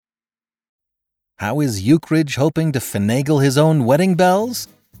How is Ukridge hoping to finagle his own wedding bells?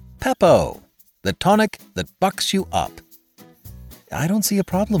 Peppo, the tonic that bucks you up. I don't see a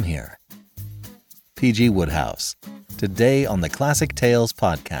problem here. P.G. Wodehouse, today on the Classic Tales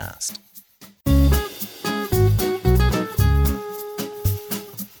podcast.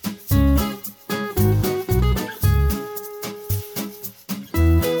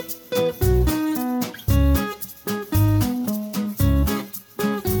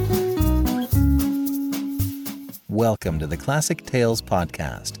 Welcome to the Classic Tales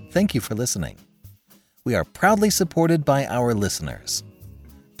podcast. Thank you for listening. We are proudly supported by our listeners.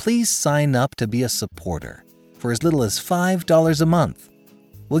 Please sign up to be a supporter for as little as $5 a month.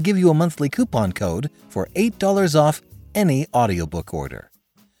 We'll give you a monthly coupon code for $8 off any audiobook order.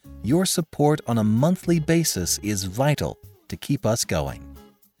 Your support on a monthly basis is vital to keep us going.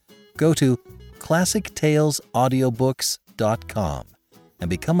 Go to classictalesaudiobooks.com and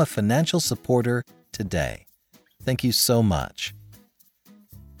become a financial supporter today. Thank you so much.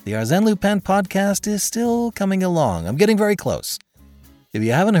 The Arsène Lupin podcast is still coming along. I'm getting very close. If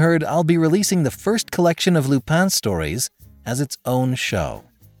you haven't heard, I'll be releasing the first collection of Lupin stories as its own show.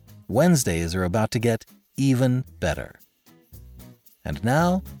 Wednesdays are about to get even better. And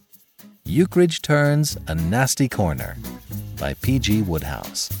now, Ukridge Turns a Nasty Corner by P.G.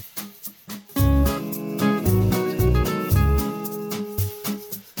 Wodehouse.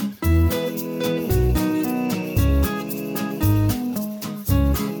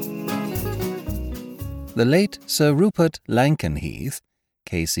 The late Sir Rupert Lankenheath,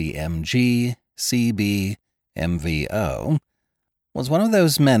 KCMG, CB, MVO, was one of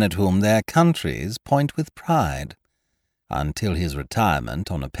those men at whom their countries point with pride. Until his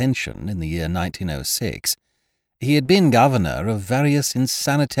retirement on a pension in the year 1906, he had been governor of various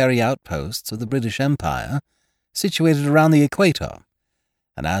insanitary outposts of the British Empire situated around the equator,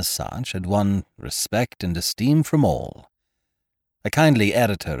 and as such had won respect and esteem from all. A kindly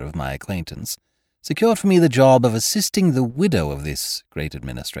editor of my acquaintance secured for me the job of assisting the widow of this great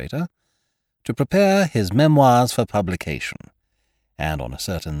administrator to prepare his memoirs for publication, and on a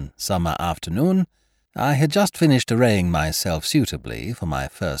certain summer afternoon I had just finished arraying myself suitably for my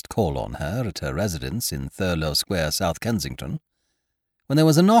first call on her at her residence in Thurlow Square, South Kensington, when there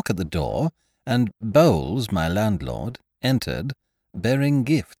was a knock at the door, and Bowles, my landlord, entered, bearing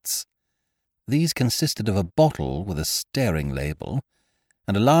gifts. These consisted of a bottle with a staring label,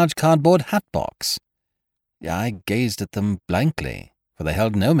 and a large cardboard hat-box. I gazed at them blankly, for they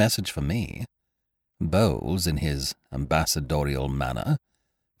held no message for me. Bowles, in his ambassadorial manner,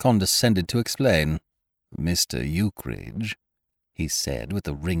 condescended to explain. "Mr. Ukridge," he said, with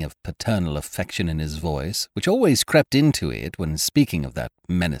a ring of paternal affection in his voice, which always crept into it when speaking of that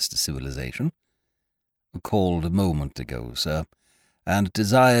menace to civilization, "called a moment ago, sir, and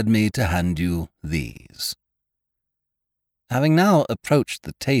desired me to hand you these." Having now approached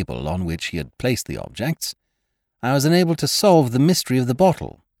the table on which he had placed the objects, I was enabled to solve the mystery of the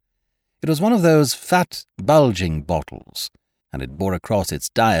bottle. It was one of those fat, bulging bottles, and it bore across its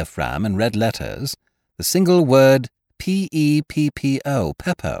diaphragm in red letters the single word P-E-P-P-O,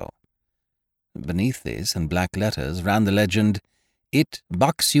 Peppo. Beneath this, in black letters, ran the legend, "It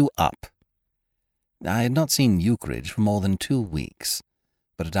bucks you up." I had not seen Ukridge for more than 2 weeks,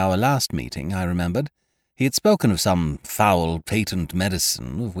 but at our last meeting, I remembered, he had spoken of some foul patent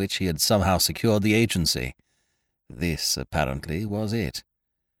medicine of which he had somehow secured the agency. This, apparently, was it.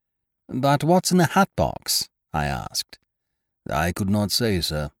 "But what's in the hat-box?" I asked. "I could not say,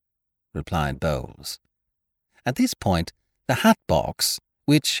 sir," replied Bowles. At this point, the hat-box,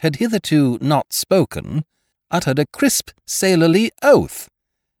 which had hitherto not spoken, uttered a crisp, sailorly oath,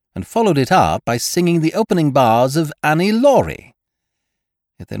 and followed it up by singing the opening bars of Annie Laurie.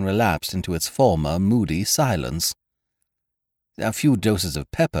 It then relapsed into its former moody silence. A few doses of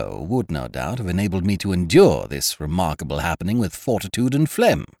Peppo would, no doubt, have enabled me to endure this remarkable happening with fortitude and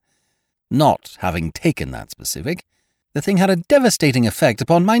phlegm. Not having taken that specific, the thing had a devastating effect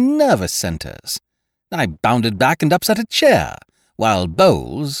upon my nervous centres. I bounded back and upset a chair, while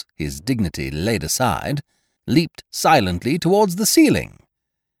Bowles, his dignity laid aside, leaped silently towards the ceiling.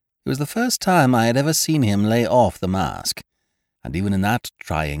 It was the first time I had ever seen him lay off the mask, and even in that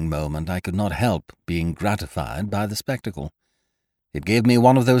trying moment I could not help being gratified by the spectacle. It gave me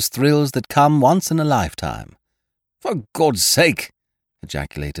one of those thrills that come once in a lifetime. "For God's sake!"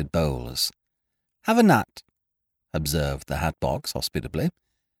 ejaculated Bowles. "Have a nut," observed the hat-box hospitably.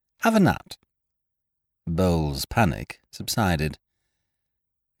 "Have a nut." Bowles' panic subsided.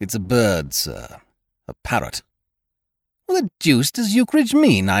 "It's a bird, sir. A parrot." "What the deuce does Ukridge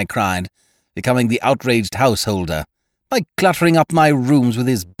mean?" I cried, becoming the outraged householder. "By cluttering up my rooms with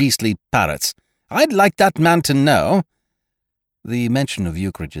his beastly parrots. I'd like that man to know." The mention of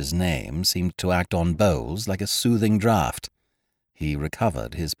Ukridge's name seemed to act on Bowles like a soothing draught. He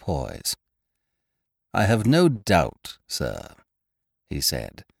recovered his poise. "I have no doubt, sir," he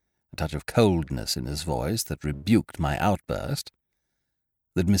said, a touch of coldness in his voice that rebuked my outburst,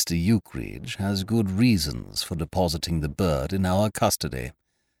 "that Mr. Ukridge has good reasons for depositing the bird in our custody.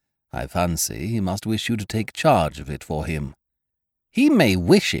 I fancy he must wish you to take charge of it for him." "He may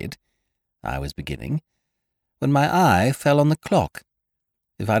wish it," I was beginning, when my eye fell on the clock.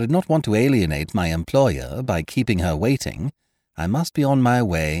 If I did not want to alienate my employer by keeping her waiting, I must be on my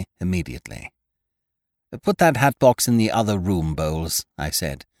way immediately. "Put that hat-box in the other room, Bowles," I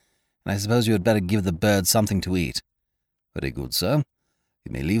said, "and I suppose you had better give the bird something to eat." "Very good, sir.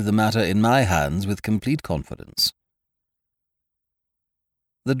 You may leave the matter in my hands with complete confidence."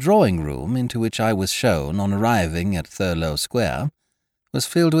 The drawing-room into which I was shown on arriving at Thurlow Square was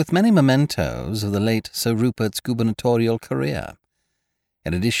filled with many mementos of the late Sir Rupert's gubernatorial career.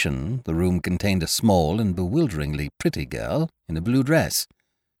 In addition, the room contained a small and bewilderingly pretty girl in a blue dress,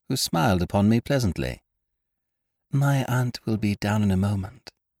 who smiled upon me pleasantly. "My aunt will be down in a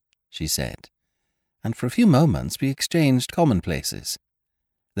moment," she said, and for a few moments we exchanged commonplaces.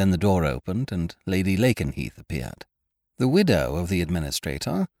 Then the door opened and Lady Lakenheath appeared. The widow of the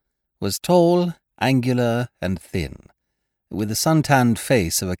administrator was tall, angular, and thin, with the sun-tanned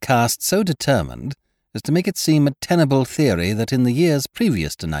face of a caste so determined as to make it seem a tenable theory that in the years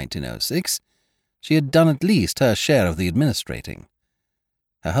previous to 1906 she had done at least her share of the administrating.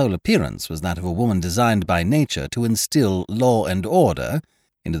 Her whole appearance was that of a woman designed by nature to instill law and order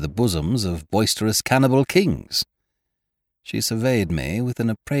into the bosoms of boisterous cannibal kings. She surveyed me with an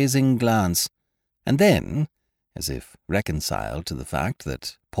appraising glance, and then, as if reconciled to the fact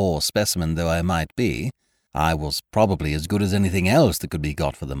that, poor specimen though I might be, I was probably as good as anything else that could be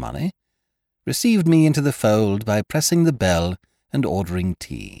got for the money, received me into the fold by pressing the bell and ordering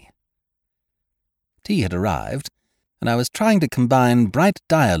tea. Tea had arrived, and I was trying to combine bright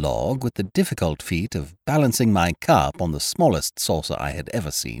dialogue with the difficult feat of balancing my cup on the smallest saucer I had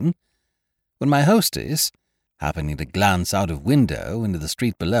ever seen, when my hostess, happening to glance out of window into the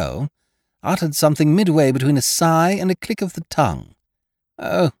street below, uttered something midway between a sigh and a click of the tongue.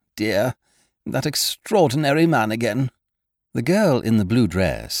 "Oh, dear, that extraordinary man again." The girl in the blue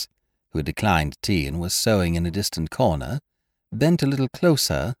dress, who had declined tea and was sewing in a distant corner, bent a little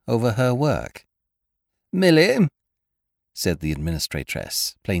closer over her work. "Milly," said the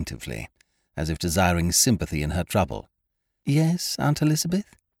administratress, plaintively, as if desiring sympathy in her trouble. "Yes, Aunt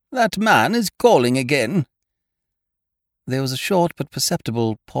Elizabeth?" "That man is calling again." There was a short but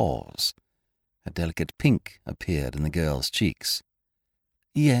perceptible pause. A delicate pink appeared in the girl's cheeks.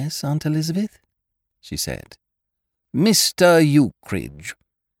 "Yes, Aunt Elizabeth?" she said. "Mr. Ukridge,"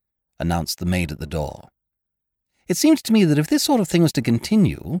 announced the maid at the door. It seemed to me that if this sort of thing was to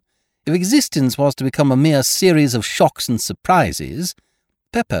continue, if existence was to become a mere series of shocks and surprises,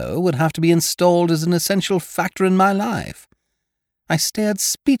 Peppo would have to be installed as an essential factor in my life. I stared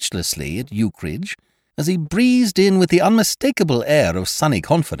speechlessly at Ukridge as he breezed in with the unmistakable air of sunny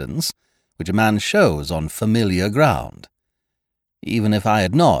confidence which a man shows on familiar ground. Even if I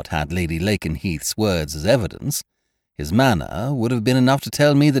had not had Lady Lakenheath's words as evidence, his manner would have been enough to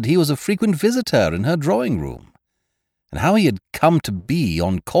tell me that he was a frequent visitor in her drawing-room, and how he had come to be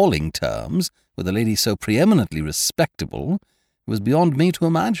on calling terms with a lady so preeminently respectable was beyond me to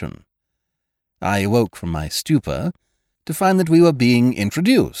imagine. I awoke from my stupor to find that we were being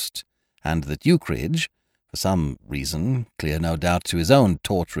introduced, and that Ukridge, for some reason, clear no doubt to his own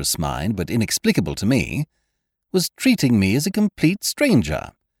tortuous mind, but inexplicable to me, was treating me as a complete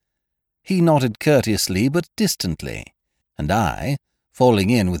stranger. He nodded courteously but distantly, and I, falling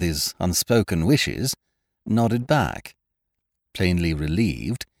in with his unspoken wishes, nodded back. Plainly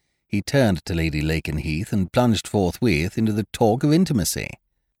relieved, he turned to Lady Lakenheath and plunged forthwith into the talk of intimacy.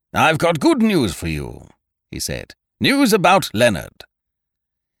 "I've got good news for you," he said. "News about Leonard."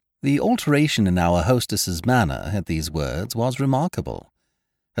 The alteration in our hostess's manner at these words was remarkable.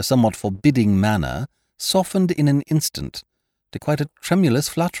 Her somewhat forbidding manner softened in an instant to quite a tremulous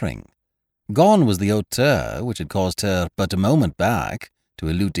fluttering. Gone was the hauteur which had caused her but a moment back to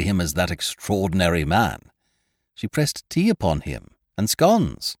allude to him as that extraordinary man. She pressed tea upon him, and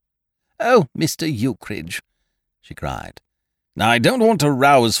scones. "Oh, Mr. Ukridge," she cried. "I don't want to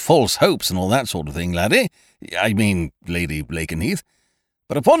rouse false hopes and all that sort of thing, laddie. I mean, Lady Lakenheath.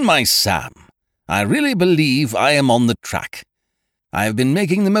 But upon my Sam, I really believe I am on the track. I have been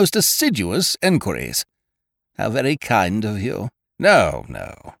making the most assiduous enquiries." "How very kind of you." "No,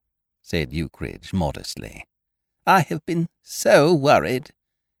 no," said Ukridge modestly. "I have been so worried,"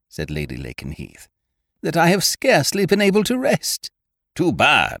 said Lady Lakenheath. that I have scarcely been able to rest. Too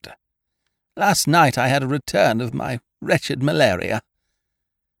bad. Last night I had a return of my wretched malaria."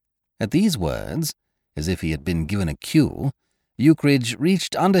 At these words, as if he had been given a cue, Ukridge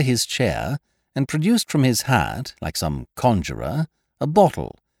reached under his chair and produced from his hat, like some conjurer, a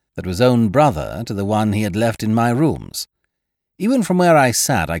bottle that was own brother to the one he had left in my rooms. Even from where I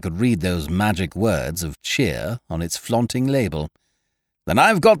sat I could read those magic words of cheer on its flaunting label. "Then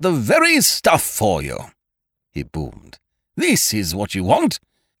I've got the very stuff for you," he boomed. "This is what you want.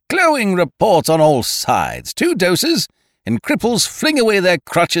 Glowing reports on all sides, 2 doses, and cripples fling away their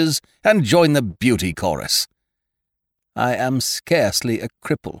crutches and join the beauty chorus." "I am scarcely a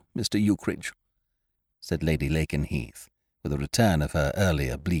cripple, Mr. Ukridge," said Lady Lakenheath, with a return of her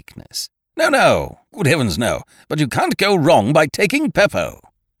earlier bleakness. No, good heavens no, but you can't go wrong by taking Peppo."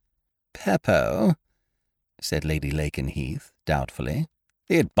 "Peppo?" said Lady Lakenheath, doubtfully.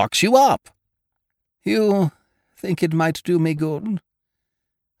 "It bucks you up." "You think it might do me good?"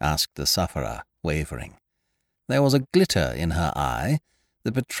 asked the sufferer, wavering. There was a glitter in her eye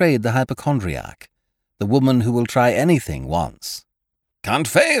that betrayed the hypochondriac, the woman who will try anything once. "Can't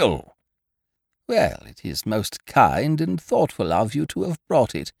fail." "Well, it is most kind and thoughtful of you to have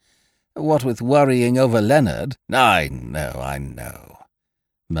brought it. What with worrying over Leonard—" I know,"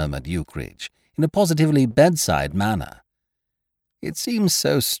 murmured Ukridge, in a positively bedside manner. "It seems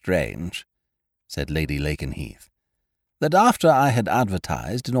so strange," said Lady Lakenheath, "that after I had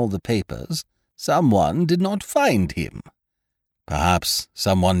advertised in all the papers, someone did not find him." "Perhaps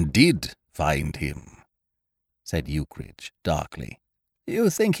someone did find him," said Ukridge, darkly. "You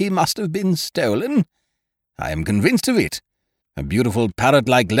think he must have been stolen?" "I am convinced of it. A beautiful parrot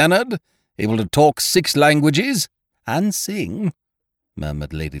like Leonard, able to talk 6 languages—" "And sing,"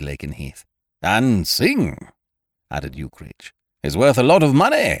 murmured Lady Lakenheath. "And sing," added Ukridge, "is worth a lot of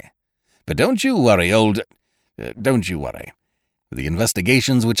money. But don't you worry. If the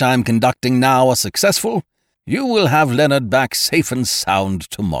investigations which I am conducting now are successful, you will have Leonard back safe and sound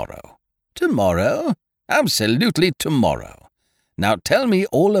tomorrow." "Tomorrow?" "Absolutely tomorrow. Now tell me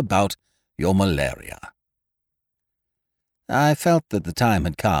all about your malaria." I felt that the time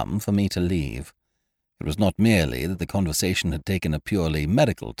had come for me to leave. It was not merely that the conversation had taken a purely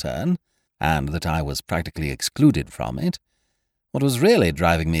medical turn, and that I was practically excluded from it. What was really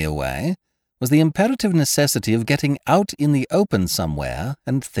driving me away was the imperative necessity of getting out in the open somewhere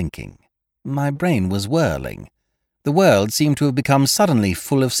and thinking. My brain was whirling. The world seemed to have become suddenly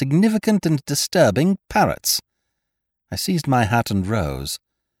full of significant and disturbing parrots. I seized my hat and rose.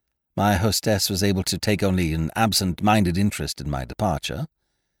 My hostess was able to take only an absent-minded interest in my departure.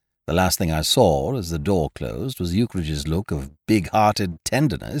 The last thing I saw as the door closed was Ukridge's look of big-hearted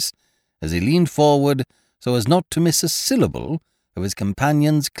tenderness as he leaned forward so as not to miss a syllable of his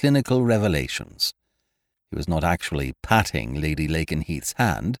companion's clinical revelations. He was not actually patting Lady Lakenheath's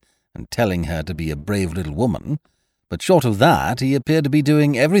hand and telling her to be a brave little woman, but short of that he appeared to be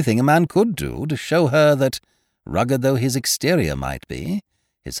doing everything a man could do to show her that, rugged though his exterior might be,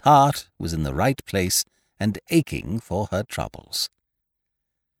 his heart was in the right place and aching for her troubles.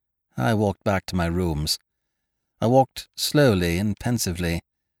 I walked back to my rooms. I walked slowly and pensively,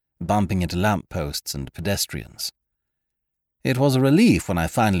 bumping into lamp-posts and pedestrians. It was a relief when I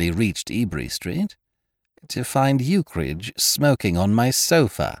finally reached Ebury Street to find Ukridge smoking on my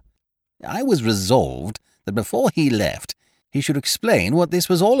sofa. I was resolved that before he left he should explain what this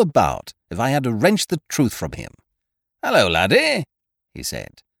was all about if I had to wrench the truth from him. "Hello, laddie," he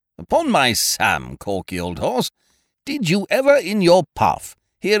said. "Upon my Sam, Corky, old horse, did you ever in your puff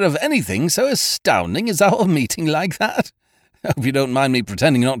hear of anything so astounding as our meeting like that? Hope you don't mind me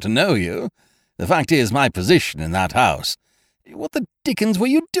pretending not to know you. The fact is, my position in that house— What the dickens were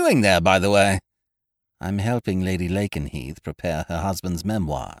you doing there, by the way?" "I'm helping Lady Lakenheath prepare her husband's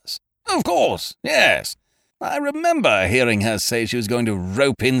memoirs." "Of course, yes. I remember hearing her say she was going to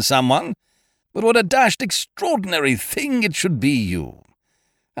rope in someone. But what a dashed extraordinary thing it should be you.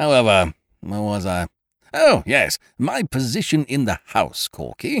 However, where was I? Oh, yes, my position in the house,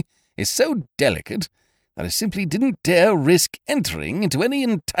 Corky, is so delicate that I simply didn't dare risk entering into any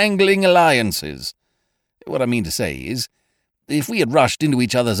entangling alliances. What I mean to say is, if we had rushed into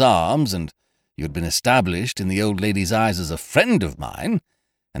each other's arms, and you had been established in the old lady's eyes as a friend of mine,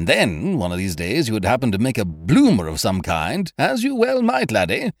 and then, one of these days, you had happened to make a bloomer of some kind, as you well might,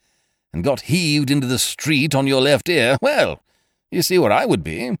 laddie, and got heaved into the street on your left ear, well, you see where I would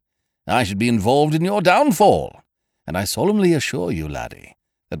be. I should be involved in your downfall, and I solemnly assure you, laddie,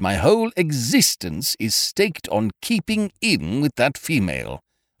 that my whole existence is staked on keeping in with that female.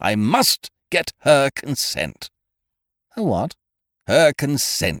 I must get her consent." "Her what?" "Her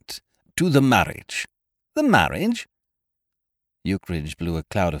consent to the marriage." The marriage?" Ukridge blew a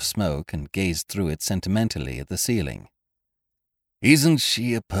cloud of smoke and gazed through it sentimentally at the ceiling. "Isn't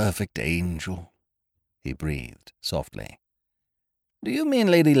she a perfect angel?" he breathed softly. "Do you mean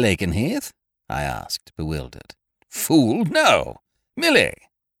Lady Lakenheath?" I asked, bewildered. "Fool, no! Millie!"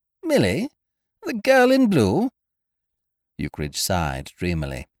 "Millie? The girl in blue?" Ukridge sighed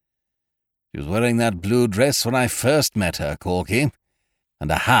dreamily. "She was wearing that blue dress when I first met her, Corky,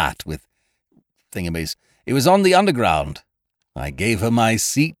 and a hat with thingamies. It was on the Underground. I gave her my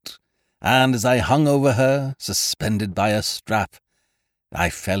seat, and as I hung over her, suspended by a strap, I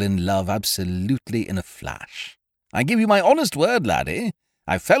fell in love absolutely in a flash. I give you my honest word, laddie,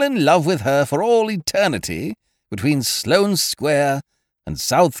 I fell in love with her for all eternity between Sloane Square and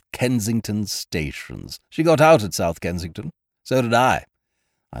South Kensington stations. She got out at South Kensington. So did I.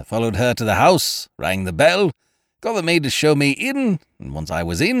 I followed her to the house, rang the bell, got the maid to show me in, and once I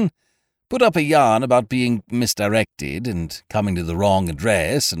was in, put up a yarn about being misdirected and coming to the wrong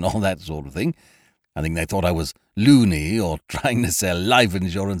address and all that sort of thing. I think they thought I was loony or trying to sell life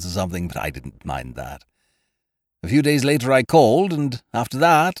insurance or something, but I didn't mind that. A few days later I called, and after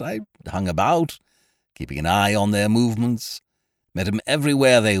that I hung about, keeping an eye on their movements, met 'em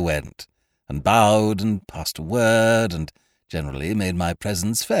everywhere they went, and bowed and passed a word, and generally made my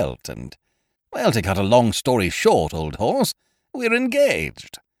presence felt, and, well, to cut a long story short, old horse, we're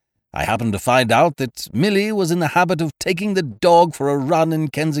engaged. I happened to find out that Millie was in the habit of taking the dog for a run in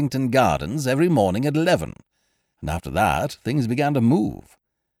Kensington Gardens every morning at 11, and after that things began to move.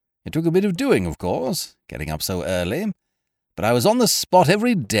 It took a bit of doing, of course, getting up so early, but I was on the spot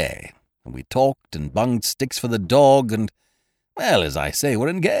every day, and we talked and bunged sticks for the dog, and, well, as I say, we're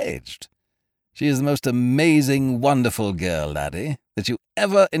engaged. She is the most amazing, wonderful girl, laddie, that you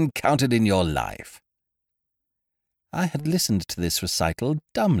ever encountered in your life." I had listened to this recital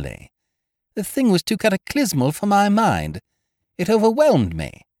dumbly. The thing was too cataclysmal for my mind. It overwhelmed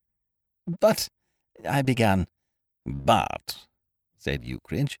me. "But—" I began. "But," said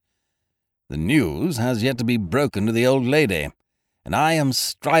Ukridge, "the news has yet to be broken to the old lady, and I am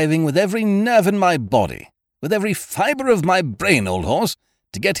striving with every nerve in my body, with every fibre of my brain, old horse,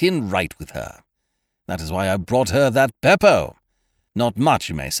 to get in right with her. That is why I brought her that Beppo. Not much,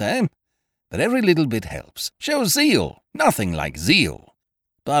 you may say, but every little bit helps. Shows zeal, nothing like zeal.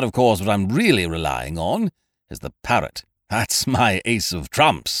 But, of course, what I'm really relying on is the parrot. That's my ace of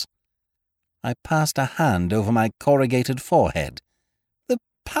trumps." I passed a hand over my corrugated forehead. "The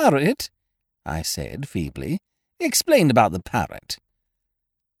parrot?" I said feebly. "Explain about the parrot."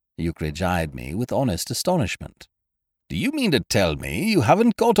 Ukridge eyed me with honest astonishment. "Do you mean to tell me you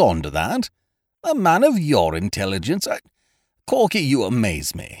haven't got on to that? A man of your intelligence? Corky, you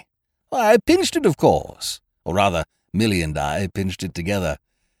amaze me. I pinched it, of course. Or rather, Millie and I pinched it together.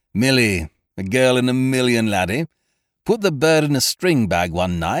 Millie, a girl in a million, laddie, put the bird in a string bag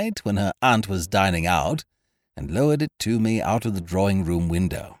one night when her aunt was dining out and lowered it to me out of the drawing-room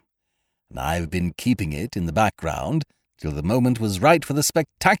window. And I've been keeping it in the background till the moment was right for the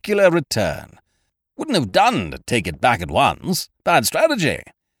spectacular return. Wouldn't have done to take it back at once. Bad strategy.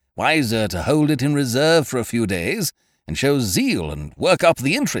 Wiser to hold it in reserve for a few days and show zeal and work up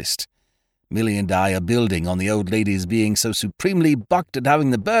the interest. Millie and I are building on the old lady's being so supremely bucked at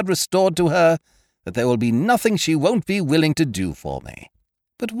having the bird restored to her that there will be nothing she won't be willing to do for me."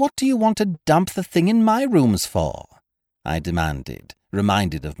 "But what do you want to dump the thing in my rooms for?" I demanded,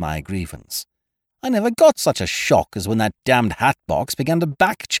 reminded of my grievance. "I never got such a shock as when that damned hat-box began to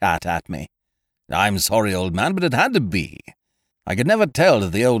back-chat at me." "I'm sorry, old man, but it had to be. I could never tell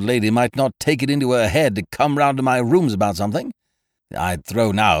that the old lady might not take it into her head to come round to my rooms about something. I'd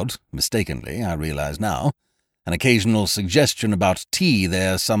thrown out, mistakenly, I realize now, an occasional suggestion about tea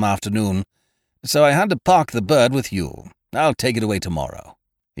there some afternoon, so I had to park the bird with you. I'll take it away tomorrow."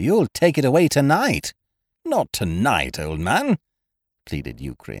 "You'll take it away tonight." "Not tonight, old man," pleaded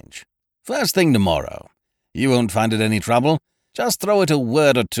Ukridge. "First thing tomorrow. You won't find it any trouble. Just throw it a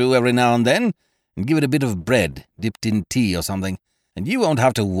word or two every now and then, and give it a bit of bread dipped in tea or something, and you won't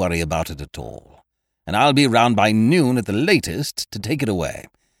have to worry about it at all. And I'll be round by noon at the latest to take it away.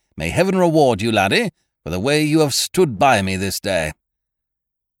 May heaven reward you, laddie, for the way you have stood by me this day."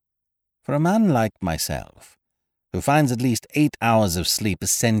 For a man like myself, who finds at least 8 hours of sleep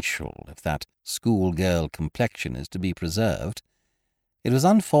essential if that schoolgirl complexion is to be preserved, it was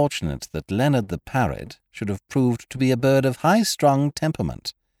unfortunate that Leonard the parrot should have proved to be a bird of high-strung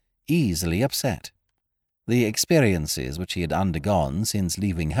temperament, easily upset. The experiences which he had undergone since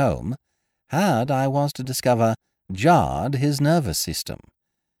leaving home had, I was to discover, jarred his nervous system.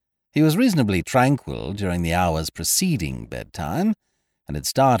 He was reasonably tranquil during the hours preceding bedtime, and had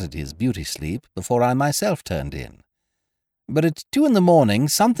started his beauty sleep before I myself turned in. But at 2 a.m,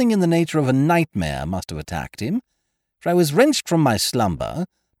 something in the nature of a nightmare must have attacked him, for I was wrenched from my slumber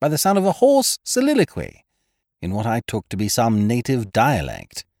by the sound of a hoarse soliloquy, in what I took to be some native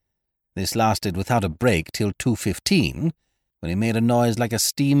dialect. This lasted without a break till 2:15, when he made a noise like a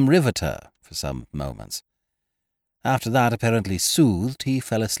steam riveter for some moments. After that, apparently soothed, he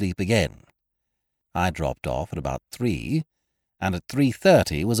fell asleep again. I dropped off at about 3, and at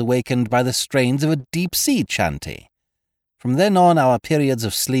 3:30 was awakened by the strains of a deep-sea chanty. From then on, our periods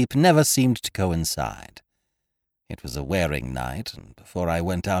of sleep never seemed to coincide. It was a wearing night, and before I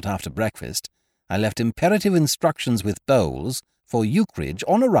went out after breakfast, I left imperative instructions with Bowles for Ukridge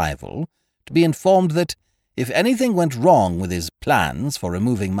on arrival to be informed that, if anything went wrong with his plans for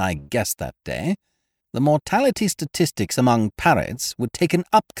removing my guest that day, the mortality statistics among parrots would take an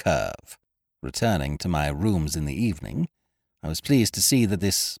up-curve. Returning to my rooms in the evening, I was pleased to see that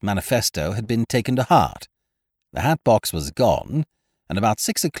this manifesto had been taken to heart. The hat-box was gone, and about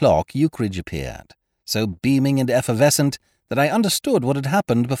 6 o'clock Ukridge appeared, so beaming and effervescent that I understood what had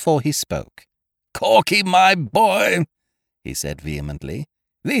happened before he spoke. "Corky, my boy," he said vehemently,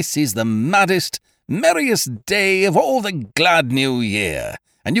 "this is the maddest, merriest day of all the glad new year,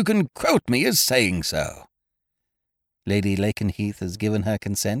 and you can quote me as saying so." "Lady Lakenheath has given her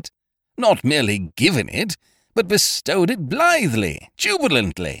consent?" "Not merely given it, but bestowed it blithely,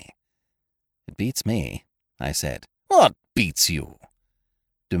 jubilantly." "It beats me," I said. "What beats you?"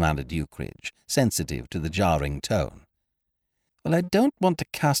 demanded Ukridge, sensitive to the jarring tone. "Well, I don't want to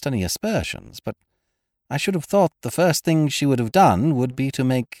cast any aspersions, but I should have thought the first thing she would have done would be to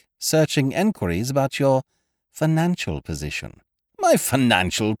make searching enquiries about your financial position." "My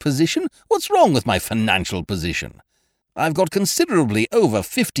financial position? What's wrong with my financial position? I've got considerably over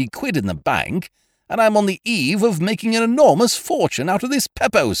 50 quid in the bank, and I'm on the eve of making an enormous fortune out of this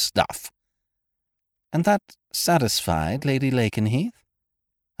Peppo stuff." "And that satisfied Lady Lakenheath?"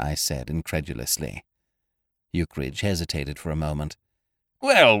 I said incredulously. Ukridge hesitated for a moment.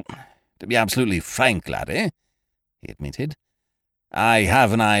 "Well, to be absolutely frank, laddie," he admitted, "I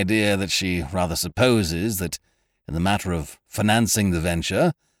have an idea that she rather supposes that, in the matter of financing the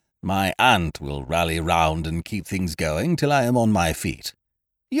venture, my aunt will rally round and keep things going till I am on my feet."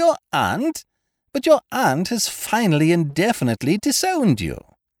 "Your aunt? But your aunt has finally and definitely disowned you."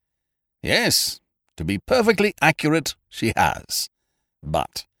 "Yes, to be perfectly accurate, she has.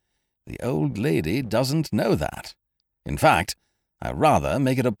 But the old lady doesn't know that. In fact, I rather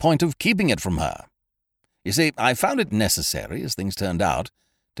make it a point of keeping it from her. You see, I found it necessary, as things turned out,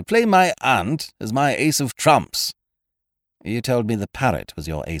 to play my aunt as my ace of trumps." "You told me the parrot was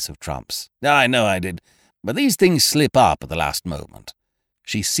your ace of trumps." "I know I did, but these things slip up at the last moment.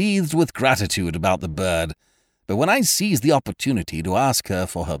 She seethed with gratitude about the bird, but when I seized the opportunity to ask her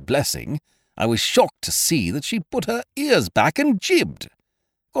for her blessing, I was shocked to see that she put her ears back and jibbed.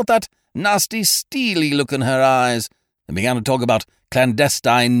 Got that nasty steely look in her eyes, and began to talk about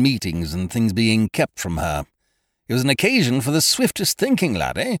clandestine meetings and things being kept from her. It was an occasion for the swiftest thinking,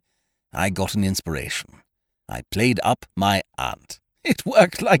 laddie. I got an inspiration. I played up my aunt. It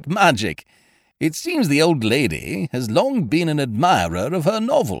worked like magic. It seems the old lady has long been an admirer of her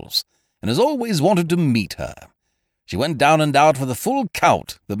novels, and has always wanted to meet her. She went down and out for the full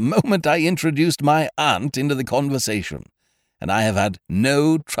count the moment I introduced my aunt into the conversation, and I have had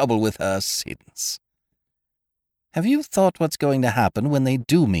no trouble with her since." "Have you thought what's going to happen when they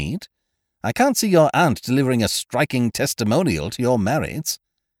do meet? I can't see your aunt delivering a striking testimonial to your merits."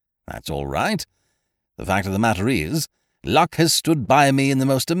 "That's all right. The fact of the matter is, luck has stood by me in the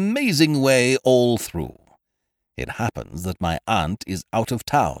most amazing way all through. It happens that my aunt is out of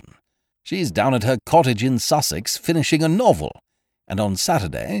town. She's down at her cottage in Sussex finishing a novel, and on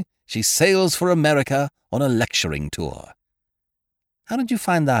Saturday she sails for America on a lecturing tour." "How did you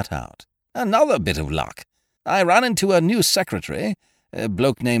find that out?" "Another bit of luck. I ran into her new secretary, a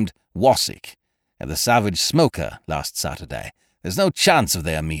bloke named Wassick, at the Savage Smoker last Saturday. There's no chance of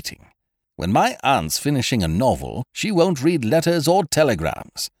their meeting. When my aunt's finishing a novel, she won't read letters or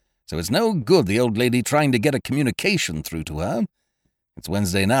telegrams, so it's no good the old lady trying to get a communication through to her. It's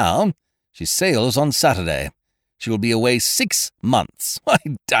Wednesday now. She sails on Saturday. She will be away 6 months. Why,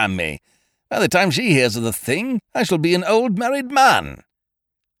 damn me, by the time she hears of the thing, I shall be an old married man."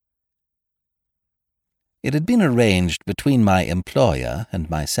 It had been arranged between my employer and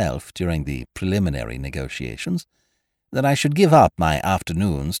myself during the preliminary negotiations that I should give up my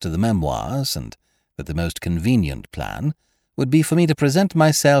afternoons to the memoirs, and that the most convenient plan would be for me to present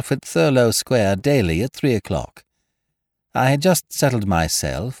myself at Thurlow Square daily at 3 o'clock. I had just settled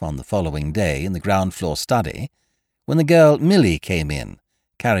myself on the following day in the ground-floor study when the girl Millie came in,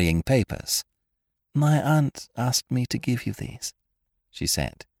 carrying papers. "My aunt asked me to give you these," she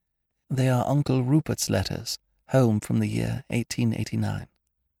said. "They are Uncle Rupert's letters, home from the year 1889.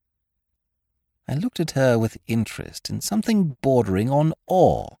 I looked at her with interest and something bordering on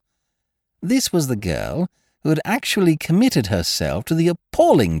awe. This was the girl who had actually committed herself to the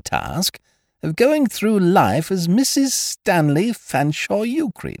appalling task of going through life as Mrs. Stanley Fanshawe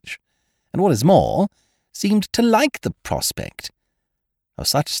Ukridge, and what is more, seemed to like the prospect. Of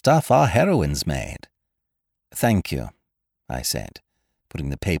such stuff our heroines made. "Thank you," I said, putting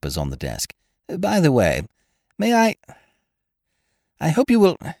the papers on the desk. "By the way, I hope you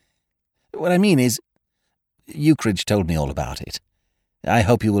will... What I mean is, Ukridge told me all about it. I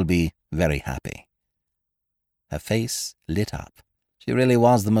hope you will be very happy." Her face lit up. She really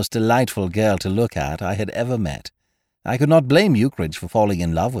was the most delightful girl to look at I had ever met. I could not blame Ukridge for falling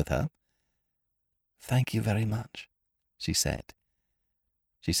in love with her. "Thank you very much," she said.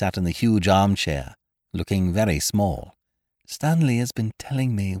 She sat in the huge armchair, looking very small. "Stanley has been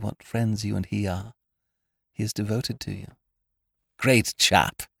telling me what friends you and he are. He is devoted to you." "Great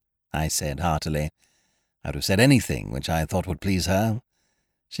chap," I said heartily. I would have said anything which I thought would please her.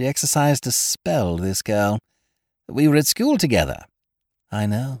 She exercised a spell, this girl. We were at school together. "I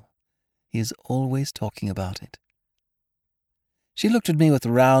know. He is always talking about it." She looked at me with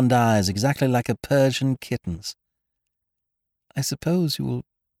round eyes exactly like a Persian kitten's. "I suppose you will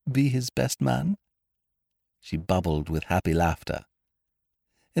be his best man?" She bubbled with happy laughter.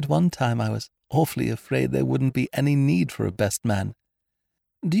 "At one time I was awfully afraid there wouldn't be any need for a best man.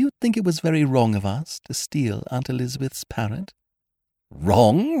 Do you think it was very wrong of us to steal Aunt Elizabeth's parrot?"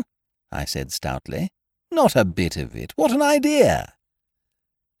 "Wrong?" I said stoutly. "Not a bit of it. What an idea!"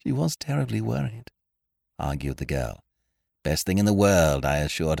 "She was terribly worried," argued the girl. "Best thing in the world," I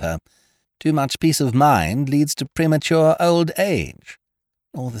assured her. "Too much peace of mind leads to premature old age."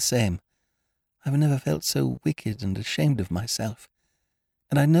 "All the same, I've never felt so wicked and ashamed of myself.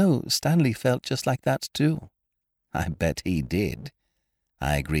 And I know Stanley felt just like that, too." "I bet he did,"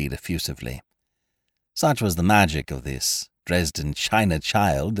 I agreed effusively. Such was the magic of this Dresden China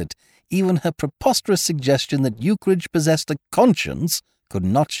child that even her preposterous suggestion that Ukridge possessed a conscience could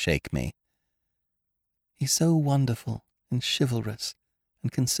not shake me. "He's so wonderful and chivalrous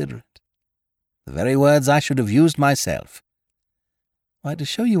and considerate." The very words I should have used myself. "Why, to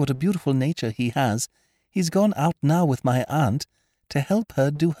show you what a beautiful nature he has, he's gone out now with my aunt to help her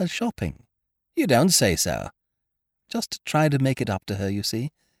do her shopping." "You don't say so." "Just to try to make it up to her, you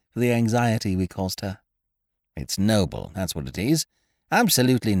see, for the anxiety we caused her." "It's noble, that's what it is.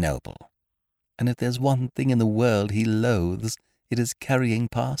 Absolutely noble." "And if there's one thing in the world he loathes, it is carrying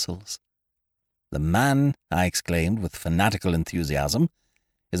parcels." "The man," I exclaimed with fanatical enthusiasm,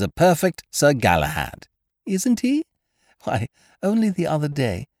 "is a perfect Sir Galahad." "Isn't he? Why, only the other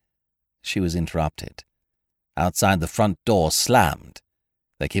day—" She was interrupted. Outside the front door slammed.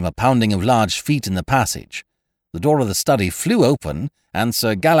 There came a pounding of large feet in the passage. The door of the study flew open, and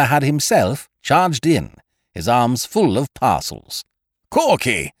Sir Galahad himself charged in, his arms full of parcels.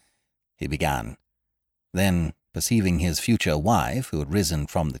 "Corky!" he began. Then, perceiving his future wife, who had risen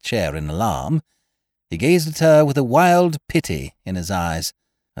from the chair in alarm, he gazed at her with a wild pity in his eyes,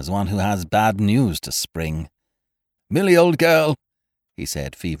 as one who has bad news to spring. "Millie, old girl," he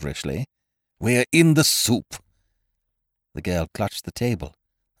said feverishly, "we're in the soup." The girl clutched the table.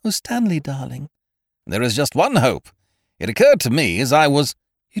 "Oh, Stanley, darling." "There is just one hope. It occurred to me as I was—"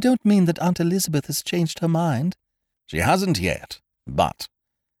 "You don't mean that Aunt Elizabeth has changed her mind?" "She hasn't yet, but,"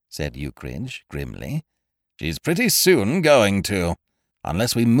 said Ukridge grimly, "she's pretty soon going to,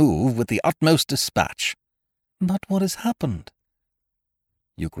 unless we move with the utmost dispatch." "But what has happened?"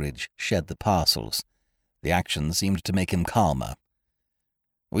 Ukridge shed the parcels. The action seemed to make him calmer.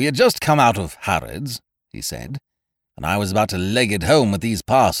 "We had just come out of Harrods," he said, "and I was about to leg it home with these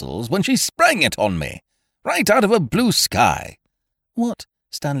parcels when she sprang it on me, right out of a blue sky." "What,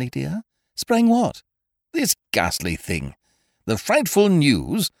 Stanley dear? Sprang what?" "This ghastly thing. The frightful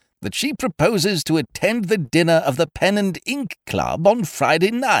news that she proposes to attend the dinner of the Pen and Ink Club on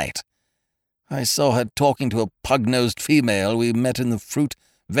Friday night. I saw her talking to a pug-nosed female we met in the fruit,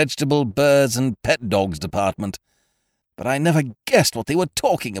 vegetable, birds, and pet dogs department. But I never guessed what they were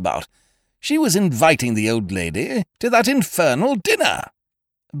talking about. She was inviting the old lady to that infernal dinner."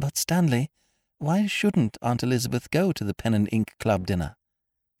 "But, Stanley, why shouldn't Aunt Elizabeth go to the Pen and Ink Club dinner?"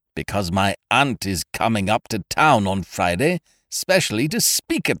 "Because my aunt is coming up to town on Friday, specially to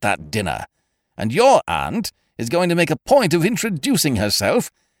speak at that dinner, and your aunt is going to make a point of introducing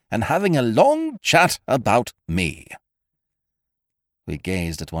herself and having a long chat about me." We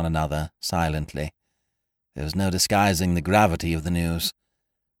gazed at one another silently. There was no disguising the gravity of the news.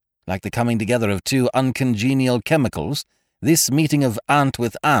 Like the coming together of two uncongenial chemicals, this meeting of ant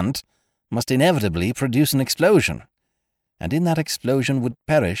with ant must inevitably produce an explosion, and in that explosion would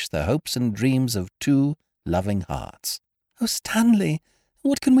perish the hopes and dreams of two loving hearts. "Oh, Stanley,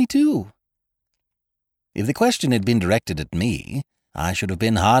 what can we do?" If the question had been directed at me, I should have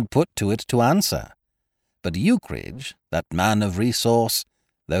been hard put to it to answer. But Ukridge, that man of resource,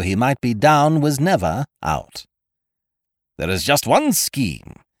 though he might be down, was never out. "There is just one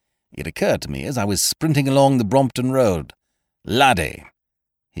scheme. It occurred to me as I was sprinting along the Brompton Road. Laddie,"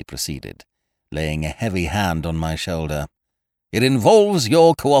 he proceeded, laying a heavy hand on my shoulder. "It involves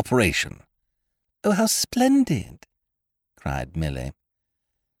your cooperation." "Oh, how splendid!" cried Milly.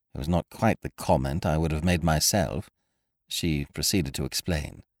 It was not quite the comment I would have made myself. She proceeded to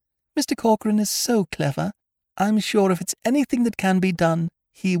explain. "Mr. Corcoran is so clever. I'm sure if it's anything that can be done,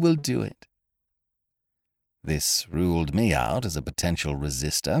 he will do it." This ruled me out as a potential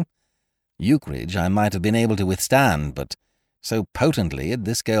resistor. Ukridge I might have been able to withstand, but so potently had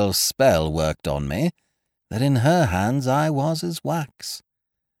this girl's spell worked on me that in her hands I was as wax.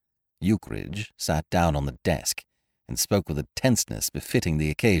 Ukridge sat down on the desk and spoke with a tenseness befitting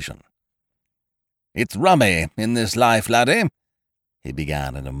the occasion. "It's rummy in this life, laddie," he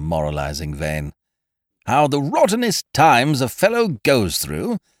began in a moralizing vein. "How the rottenest times a fellow goes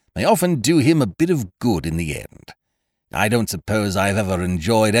through may often do him a bit of good in the end. I don't suppose I've ever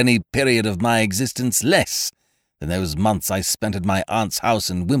enjoyed any period of my existence less than those months I spent at my aunt's house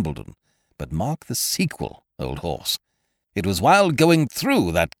in Wimbledon, but mark the sequel, old horse. It was while going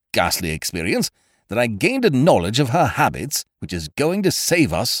through that ghastly experience that I gained a knowledge of her habits which is going to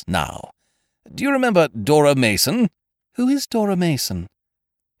save us now. Do you remember Dora Mason?" "Who is Dora Mason?"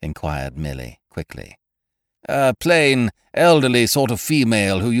 inquired Milly quickly. "A plain, elderly sort of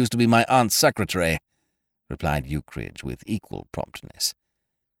female who used to be my aunt's secretary," replied Ukridge with equal promptness.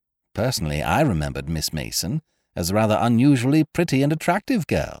 Personally, I remembered Miss Mason as a rather unusually pretty and attractive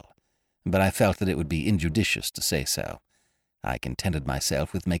girl, but I felt that it would be injudicious to say so. I contented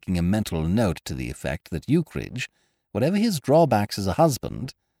myself with making a mental note to the effect that Ukridge, whatever his drawbacks as a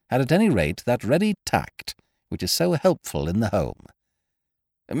husband, had at any rate that ready tact which is so helpful in the home.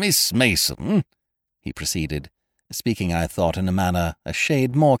 "Miss Mason," he proceeded, speaking, I thought, in a manner a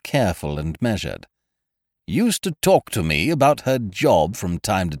shade more careful and measured, "used to talk to me about her job from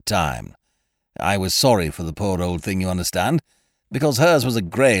time to time. I was sorry for the poor old thing, you understand, because hers was a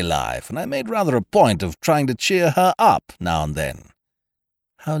grey life, and I made rather a point of trying to cheer her up now and then."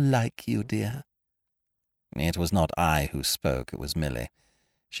 "How like you, dear?" It was not I who spoke, it was Milly.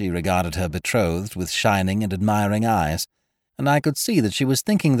 She regarded her betrothed with shining and admiring eyes, and I could see that she was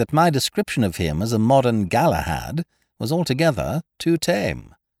thinking that my description of him as a modern Galahad was altogether too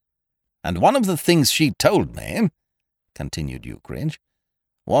tame. "And one of the things she told me," continued Ukridge,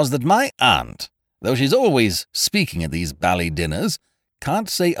 "was that my aunt, though she's always speaking at these bally dinners, can't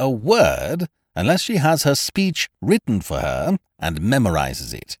say a word unless she has her speech written for her and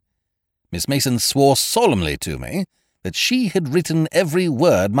memorizes it. Miss Mason swore solemnly to me that she had written every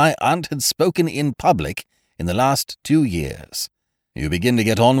word my aunt had spoken in public in the last 2 years. You begin to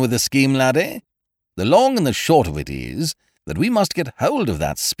get on with the scheme, laddie? The long and the short of it is that we must get hold of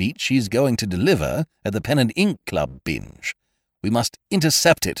that speech she's going to deliver at the Pen and Ink Club binge. We must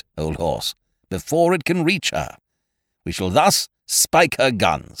intercept it, old horse, before it can reach her. We shall thus spike her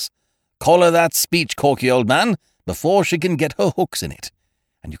guns. Collar that speech, Corky, old man, before she can get her hooks in it.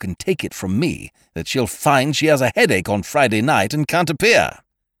 And you can take it from me that she'll find she has a headache on Friday night and can't appear."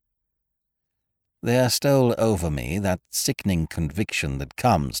 There stole over me that sickening conviction that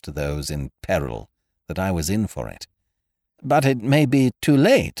comes to those in peril that I was in for it. "But it may be too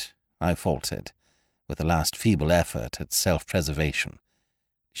late," I faltered, with a last feeble effort at self-preservation.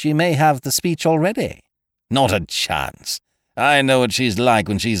 "She may have the speech already." "Not a chance. I know what she's like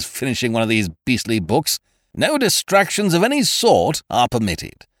when she's finishing one of these beastly books. No distractions of any sort are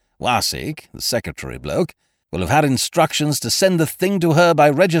permitted. Wasik, the secretary bloke, will have had instructions to send the thing to her by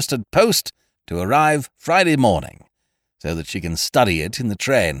registered post to arrive Friday morning, so that she can study it in the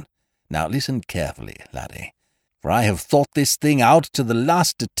train. Now listen carefully, laddie, for I have thought this thing out to the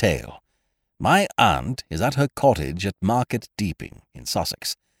last detail. My aunt is at her cottage at Market Deeping, in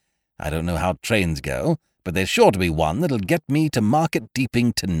Sussex. I don't know how trains go, but there's sure to be one that'll get me to Market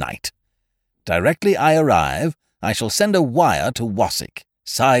Deeping tonight. Directly I arrive, I shall send a wire to Wasik,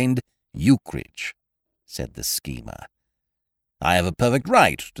 signed Ukridge," said the schemer. "I have a perfect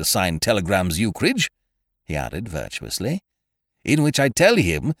right to sign telegrams Ukridge," he added virtuously, "in which I tell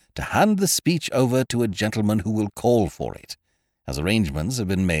him to hand the speech over to a gentleman who will call for it, as arrangements have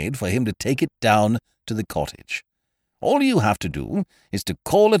been made for him to take it down to the cottage. All you have to do is to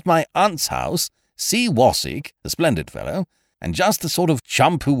call at my aunt's house, see Wasick, a splendid fellow, and just the sort of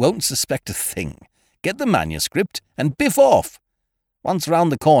chump who won't suspect a thing. Get the manuscript and biff off. Once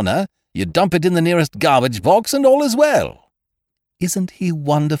round the corner, you dump it in the nearest garbage box and all is well." "Isn't he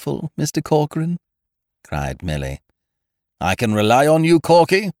wonderful, Mr. Corcoran?" cried Milly. "I can rely on you,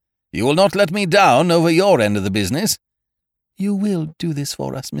 Corky. You will not let me down over your end of the business." "You will do this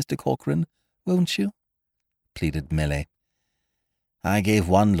for us, Mr. Corcoran, won't you?" pleaded Milly. I gave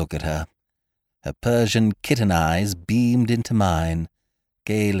one look at her. Her Persian kitten eyes beamed into mine,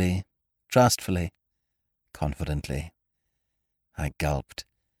 gaily, trustfully, confidently. I gulped.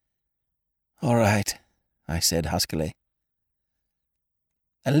 "All right," I said huskily.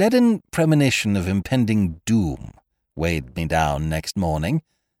 A leaden premonition of impending doom weighed me down next morning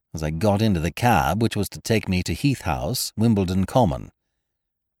as I got into the cab which was to take me to Heath House, Wimbledon Common.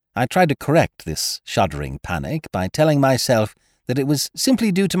 I tried to correct this shuddering panic by telling myself that it was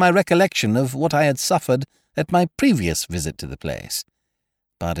simply due to my recollection of what I had suffered at my previous visit to the place.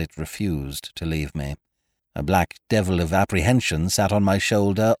 But it refused to leave me. A black devil of apprehension sat on my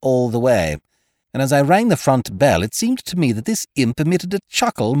shoulder all the way, and as I rang the front bell it seemed to me that this imp emitted a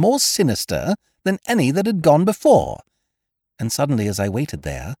chuckle more sinister than any that had gone before. And suddenly, as I waited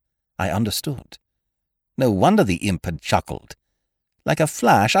there, I understood. No wonder the imp had chuckled. Like a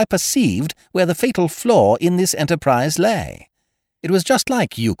flash, I perceived where the fatal flaw in this enterprise lay. It was just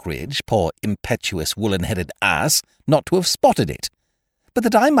like Ukridge, poor impetuous woolen-headed ass, not to have spotted it. But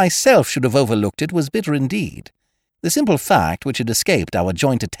that I myself should have overlooked it was bitter indeed. The simple fact which had escaped our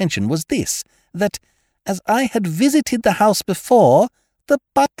joint attention was this, that, as I had visited the house before, the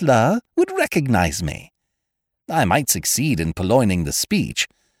butler would recognize me. I might succeed in purloining the speech,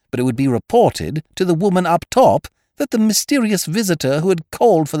 but it would be reported to the woman up top that the mysterious visitor who had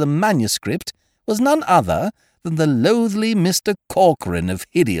called for the manuscript was none other than the loathly Mr. Corcoran of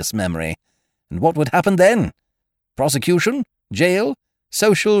hideous memory. And what would happen then? Prosecution? Jail?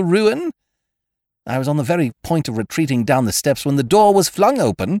 Social ruin? I was on the very point of retreating down the steps when the door was flung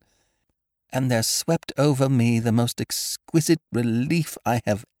open, and there swept over me the most exquisite relief I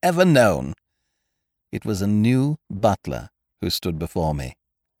have ever known. It was a new butler who stood before me.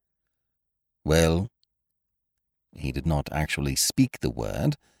 "Well?" He did not actually speak the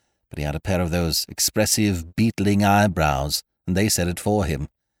word, but he had a pair of those expressive, beetling eyebrows, and they said it for him.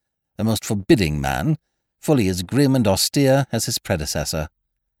 A most forbidding man, fully as grim and austere as his predecessor.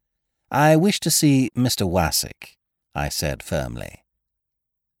 "I wish to see Mr. Wasick," I said firmly.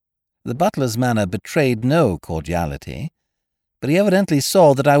 The butler's manner betrayed no cordiality, but he evidently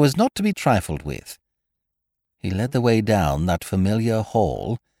saw that I was not to be trifled with. He led the way down that familiar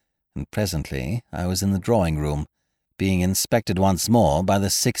hall, and presently I was in the drawing-room, being inspected once more by the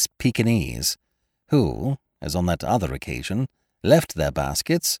 6 Pekingese, who, as on that other occasion, left their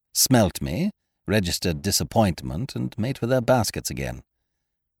baskets, smelt me, registered disappointment, and made for their baskets again.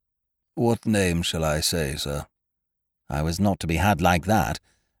 "What name shall I say, sir?" I was not to be had like that.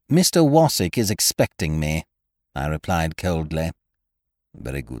 "Mr. Wasick is expecting me," I replied coldly.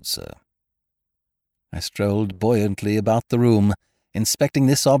 "Very good, sir." I strolled buoyantly about the room, inspecting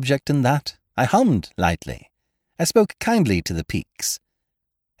this object and that. I hummed lightly. I spoke kindly to the Peaks.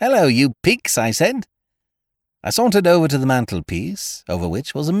 "Hello, you Peaks," I said. I sauntered over to the mantelpiece, over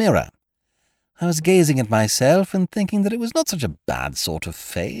which was a mirror. I was gazing at myself and thinking that it was not such a bad sort of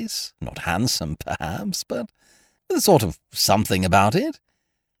face, not handsome, perhaps, but with a sort of something about it,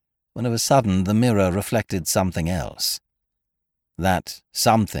 when of a sudden the mirror reflected something else. That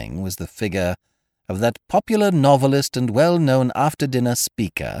something was the figure of that popular novelist and well-known after-dinner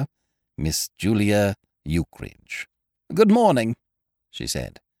speaker, Miss Julia Ukridge. "Good morning," she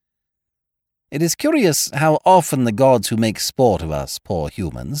said. It is curious how often the gods who make sport of us poor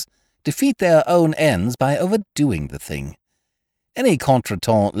humans defeat their own ends by overdoing the thing. Any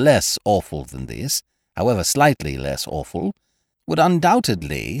contretemps less awful than this, however slightly less awful, would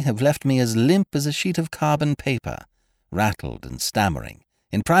undoubtedly have left me as limp as a sheet of carbon paper, rattled and stammering,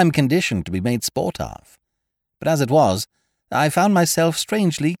 in prime condition to be made sport of. But as it was, I found myself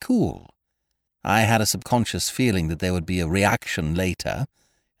strangely cool. I had a subconscious feeling that there would be a reaction later,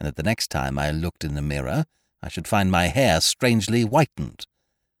 and that the next time I looked in the mirror I should find my hair strangely whitened.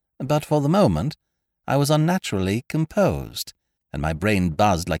 But for the moment I was unnaturally composed, and my brain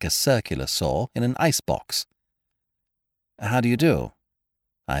buzzed like a circular saw in an icebox. "How do you do?"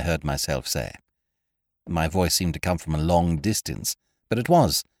 I heard myself say. My voice seemed to come from a long distance, but it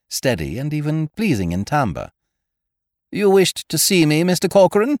was steady and even pleasing in timbre. "You wished to see me, Mr.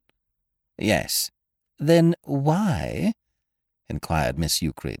 Corcoran?" "Yes." "Then why?" inquired Miss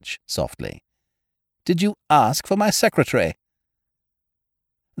Ukridge softly. Did you ask for my secretary?"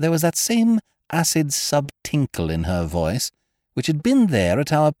 There was that same acid sub-tinkle in her voice which had been there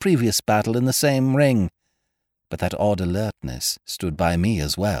at our previous battle in the same ring, but that odd alertness stood by me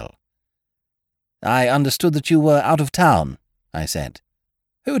as well. "I understood that you were out of town," I said.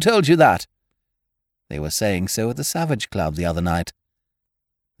 "Who told you that?" "They were saying so at the Savage Club the other night."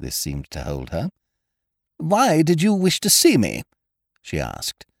 This seemed to hold her. "Why did you wish to see me?" she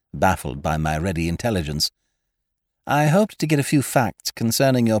asked, baffled by my ready intelligence. "I hoped to get a few facts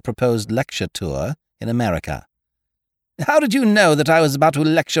concerning your proposed lecture tour in America." "How did you know that I was about to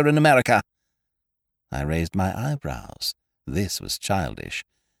lecture in America?" I raised my eyebrows. This was childish.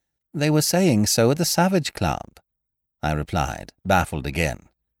 "They were saying so at the Savage Club," I replied, baffled again.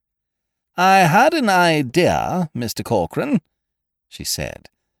 "I had an idea, Mr. Corcoran," she said,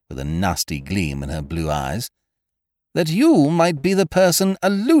 with a nasty gleam in her blue eyes, "that you might be the person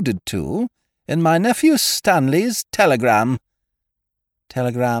alluded to in my nephew Stanley's telegram."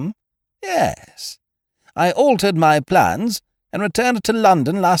 "Telegram?" "Yes. I altered my plans and returned to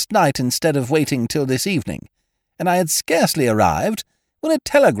London last night instead of waiting till this evening, and I had scarcely arrived when a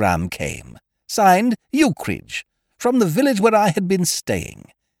telegram came, signed Ukridge, from the village where I had been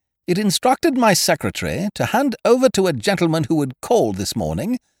staying. It instructed my secretary to hand over to a gentleman who had called this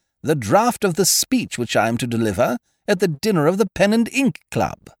morning the draft of the speech which I am to deliver at the dinner of the Pen and Ink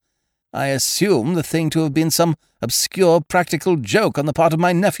Club. I assume the thing to have been some obscure practical joke on the part of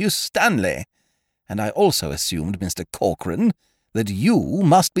my nephew Stanley, and I also assumed, Mr. Corcoran, that you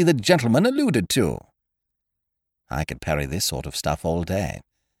must be the gentleman alluded to." I could parry this sort of stuff all day.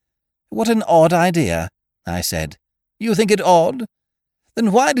 "What an odd idea," I said. "You think it odd?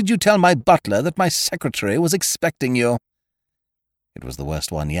 Then why did you tell my butler that my secretary was expecting you?" It was the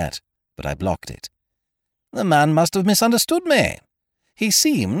worst one yet, but I blocked it. "The man must have misunderstood me. He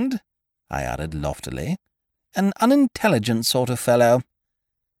seemed," I added loftily, "an unintelligent sort of fellow."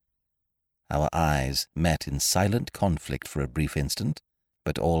 Our eyes met in silent conflict for a brief instant,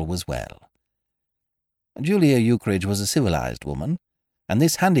 but all was well. Julia Ukridge was a civilized woman, and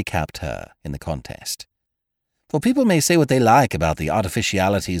this handicapped her in the contest. For people may say what they like about the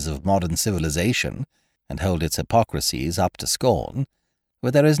artificialities of modern civilization, and hold its hypocrisies up to scorn,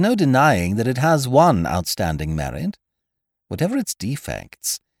 but there is no denying that it has one outstanding merit. Whatever its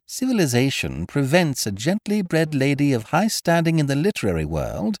defects, civilization prevents a gently bred lady of high standing in the literary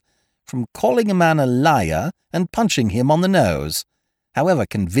world from calling a man a liar and punching him on the nose, however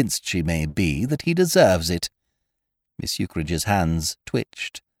convinced she may be that he deserves it. Miss Ukridge's hands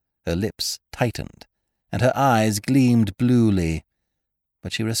twitched, her lips tightened, and her eyes gleamed bluely,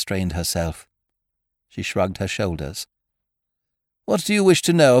 but she restrained herself. She shrugged her shoulders. "What do you wish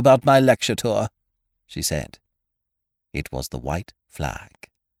to know about my lecture tour?" she said. It was the white flag.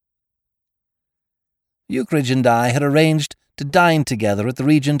 Ukridge and I had arranged to dine together at the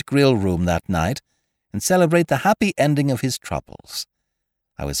Regent Grill Room that night and celebrate the happy ending of his troubles.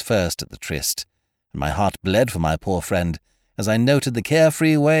 I was first at the tryst, and my heart bled for my poor friend as I noted the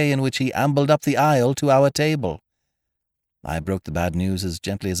carefree way in which he ambled up the aisle to our table. I broke the bad news as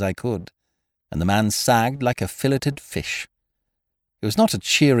gently as I could, and the man sagged like a filleted fish. It was not a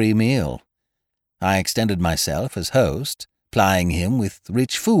cheery meal. I extended myself as host, plying him with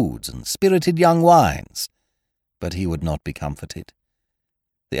rich foods and spirited young wines, but he would not be comforted.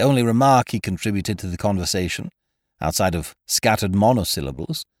 The only remark he contributed to the conversation, outside of scattered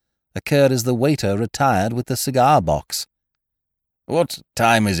monosyllables, occurred as the waiter retired with the cigar-box. "What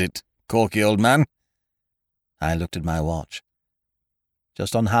time is it, Corky, old man?" I looked at my watch.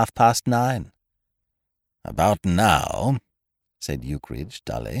 "Just on 9:30. "About now," said Ukridge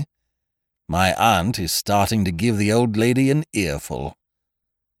dully. "My aunt is starting to give the old lady an earful."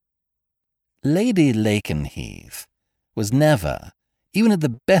 Lady Lakenheath was never, even at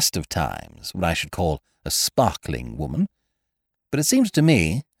the best of times, what I should call a sparkling woman, but it seemed to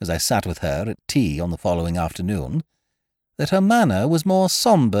me, as I sat with her at tea on the following afternoon, that her manner was more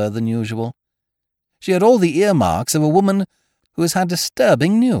sombre than usual. She had all the earmarks of a woman who has had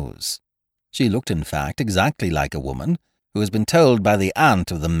disturbing news. She looked, in fact, exactly like a woman who has been told by the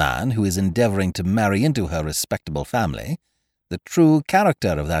aunt of the man who is endeavouring to marry into her respectable family the true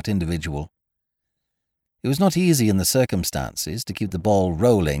character of that individual. It was not easy in the circumstances to keep the ball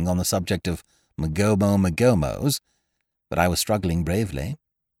rolling on the subject of Magomos, but I was struggling bravely,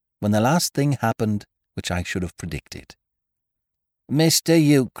 when the last thing happened which I should have predicted. "Mr.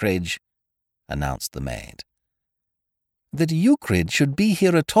 Ukridge," announced the maid. That Ukridge should be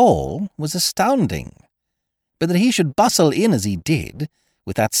here at all was astounding, but that he should bustle in as he did,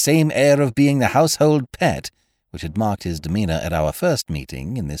 with that same air of being the household pet which had marked his demeanour at our first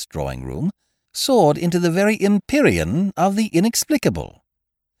meeting in this drawing-room, soared into the very empyrean of the inexplicable.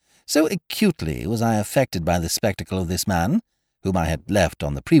 So acutely was I affected by the spectacle of this man, whom I had left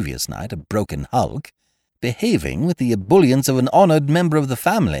on the previous night a broken hulk, behaving with the ebullience of an honoured member of the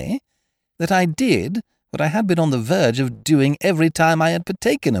family, that I did what I had been on the verge of doing every time I had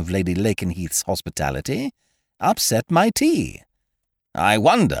partaken of Lady Lakenheath's hospitality, upset my tea. "I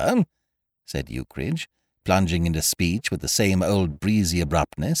wonder," said Ukridge, plunging into speech with the same old breezy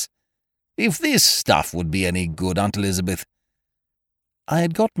abruptness, "if this stuff would be any good, Aunt Elizabeth." I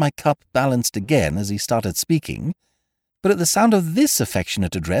had got my cup balanced again as he started speaking, but at the sound of this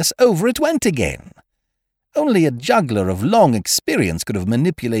affectionate address over it went again. Only a juggler of long experience could have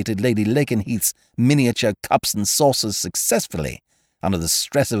manipulated Lady Lakenheath's miniature cups and saucers successfully, under the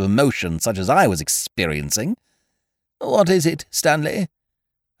stress of emotion such as I was experiencing. "What is it, Stanley?"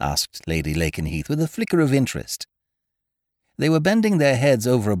 asked Lady Lakenheath with a flicker of interest. They were bending their heads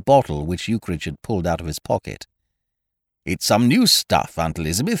over a bottle which Ukridge had pulled out of his pocket. "It's some new stuff, Aunt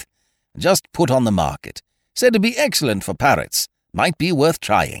Elizabeth, just put on the market. Said to be excellent for parrots. Might be worth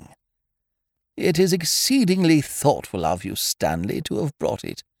trying." "It is exceedingly thoughtful of you, Stanley, to have brought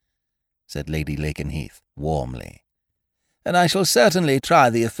it," said Lady Lakenheath warmly. "And I shall certainly try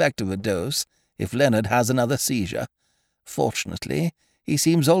the effect of a dose if Leonard has another seizure. Fortunately, he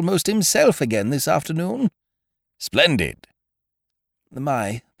seems almost himself again this afternoon." "Splendid."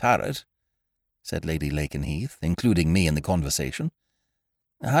 "My parrot," said Lady Lakenheath, including me in the conversation,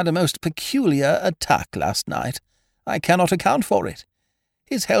 "had a most peculiar attack last night. I cannot account for it.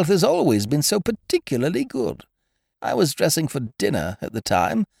 His health has always been so particularly good. I was dressing for dinner at the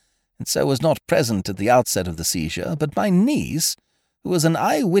time, and so was not present at the outset of the seizure, but my niece, who was an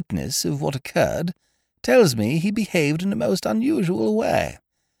eye-witness of what occurred, tells me he behaved in a most unusual way.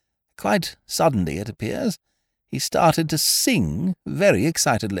 Quite suddenly, it appears, he started to sing very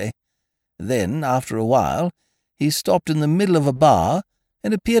excitedly. Then, after a while, he stopped in the middle of a bar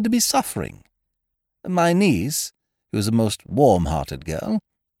and appeared to be suffering. My niece, who is a most warm-hearted girl,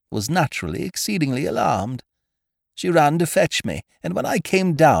 was naturally exceedingly alarmed. She ran to fetch me, and when I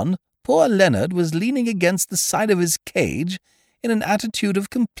came down, poor Leonard was leaning against the side of his cage in an attitude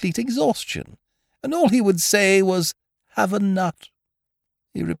of complete exhaustion, and all he would say was, 'Have a nut.'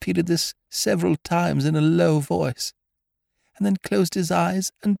 He repeated this several times in a low voice, and then closed his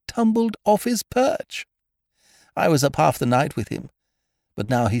eyes and tumbled off his perch. I was up half the night with him, but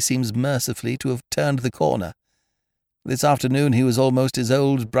now he seems mercifully to have turned the corner. This afternoon he was almost his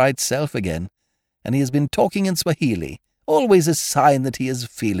old bright self again, and he has been talking in Swahili, always a sign that he is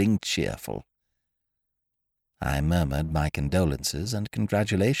feeling cheerful." I murmured my condolences and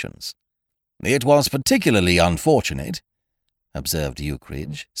congratulations. "It was particularly unfortunate," observed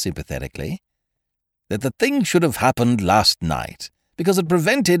Ukridge sympathetically, "that the thing should have happened last night, because it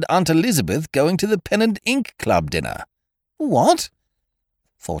prevented Aunt Elizabeth going to the Pen and Ink Club dinner." "What?"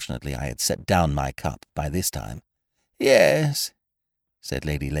 Fortunately I had set down my cup by this time. "Yes," said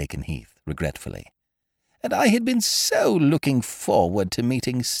Lady Lakenheath regretfully, "and I had been so looking forward to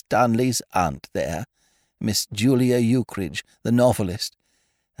meeting Stanley's aunt there, Miss Julia Ukridge, the novelist.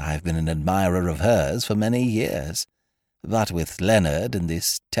 I've been an admirer of hers for many years, but with Leonard in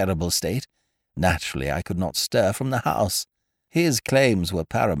this terrible state, naturally I could not stir from the house. His claims were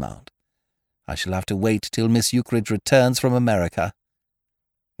paramount. I shall have to wait till Miss Ukridge returns from America."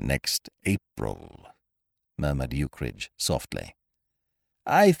 "Next April," murmured Ukridge softly.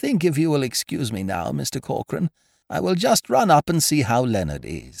 "I think if you will excuse me now, Mr. Corcoran, I will just run up and see how Leonard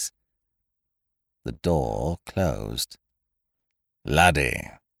is." The door closed. "Laddie,"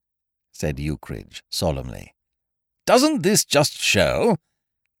 said Ukridge solemnly, "doesn't this just show—"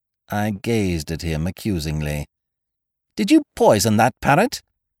 I gazed at him accusingly. "Did you poison that parrot?"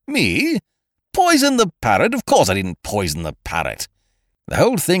 "Me? Poison the parrot? Of course I didn't poison the parrot. The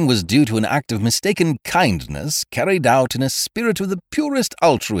whole thing was due to an act of mistaken kindness carried out in a spirit of the purest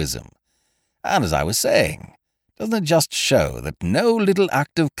altruism. And as I was saying, doesn't it just show that no little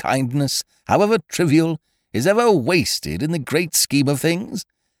act of kindness, however trivial, is ever wasted in the great scheme of things?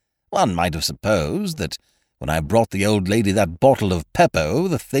 One might have supposed that when I brought the old lady that bottle of Peppo,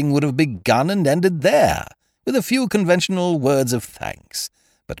 the thing would have begun and ended there, with a few conventional words of thanks.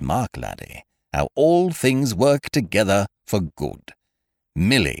 But mark, laddie, how all things work together for good.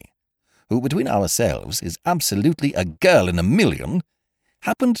 Milly, who between ourselves is absolutely a girl in a million,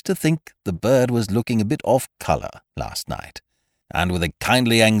 happened to think the bird was looking a bit off colour last night, and with a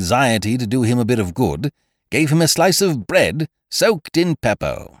kindly anxiety to do him a bit of good, gave him a slice of bread soaked in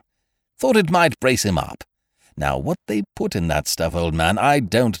Peppo. Thought it might brace him up. Now, what they put in that stuff, old man, I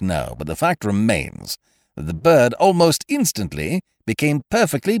don't know, but the fact remains that the bird almost instantly became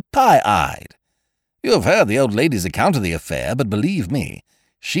perfectly pie-eyed, You have heard the old lady's account of the affair, but believe me,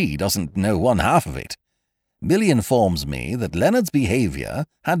 she doesn't know one half of it. Millie informs me that Leonard's behaviour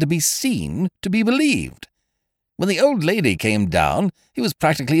had to be seen to be believed. When the old lady came down, he was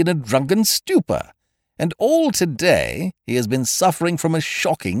practically in a drunken stupor, and all today he has been suffering from a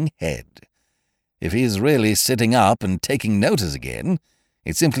shocking head. If he is really sitting up and taking notice again,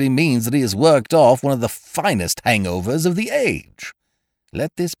 it simply means that he has worked off one of the finest hangovers of the age.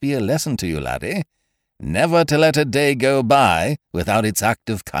 Let this be a lesson to you, laddie. Never to let a day go by without its act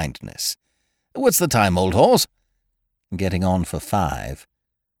of kindness. What's the time, old horse? Getting on for 5.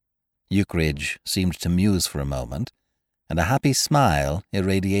 Ukridge seemed to muse for a moment, and a happy smile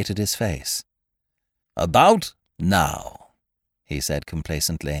irradiated his face. About now, he said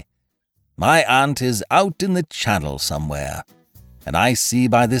complacently. My aunt is out in the channel somewhere, and I see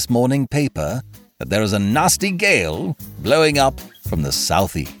by this morning paper that there is a nasty gale blowing up from the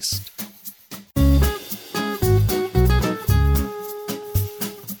southeast.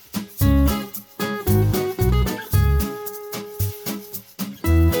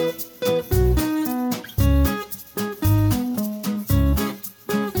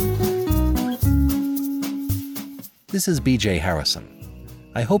 This is B.J. Harrison.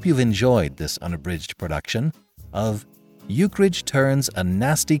 I hope you've enjoyed this unabridged production of Ukridge Turns a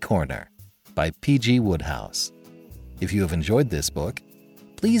Nasty Corner by P.G. Wodehouse. If you have enjoyed this book,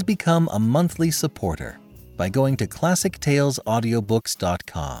 please become a monthly supporter by going to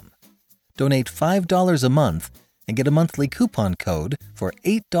ClassicTalesAudiobooks.com. Donate $5 a month and get a monthly coupon code for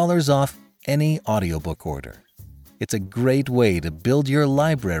 $8 off any audiobook order. It's a great way to build your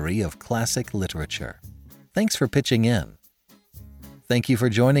library of classic literature. Thanks for pitching in. Thank you for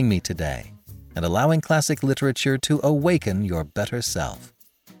joining me today and allowing classic literature to awaken your better self.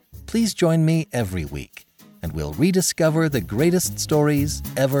 Please join me every week, and we'll rediscover the greatest stories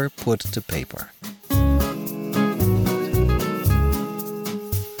ever put to paper.